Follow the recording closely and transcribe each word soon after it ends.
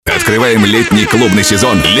Открываем летний клубный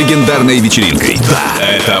сезон легендарной вечеринкой.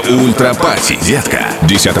 Это Ультра Пати, детка.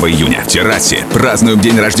 10 июня в террасе празднуем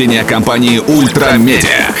день рождения компании Ультра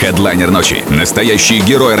Медиа. Хедлайнер ночи. Настоящий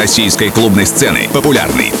герой российской клубной сцены.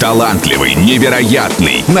 Популярный, талантливый,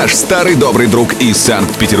 невероятный. Наш старый добрый друг из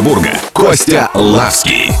Санкт-Петербурга Костя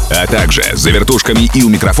Лавский. А также за вертушками и у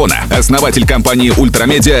микрофона основатель компании Ультра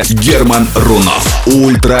Медиа Герман Рунов.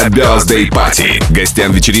 Ультра Бёрздей Пати.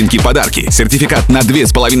 Гостям вечеринки подарки. Сертификат на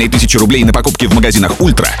 2500 рублей на покупки в магазинах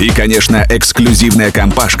Ультра. И, конечно, эксклюзивная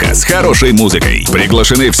компашка с хорошей музыкой.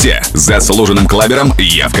 Приглашены все. Заслуженным клабером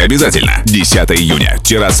явка обязательно. 10 июня.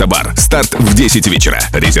 Терраса-бар. Старт в 10 вечера.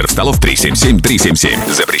 Резерв столов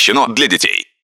 377-377. Запрещено для детей.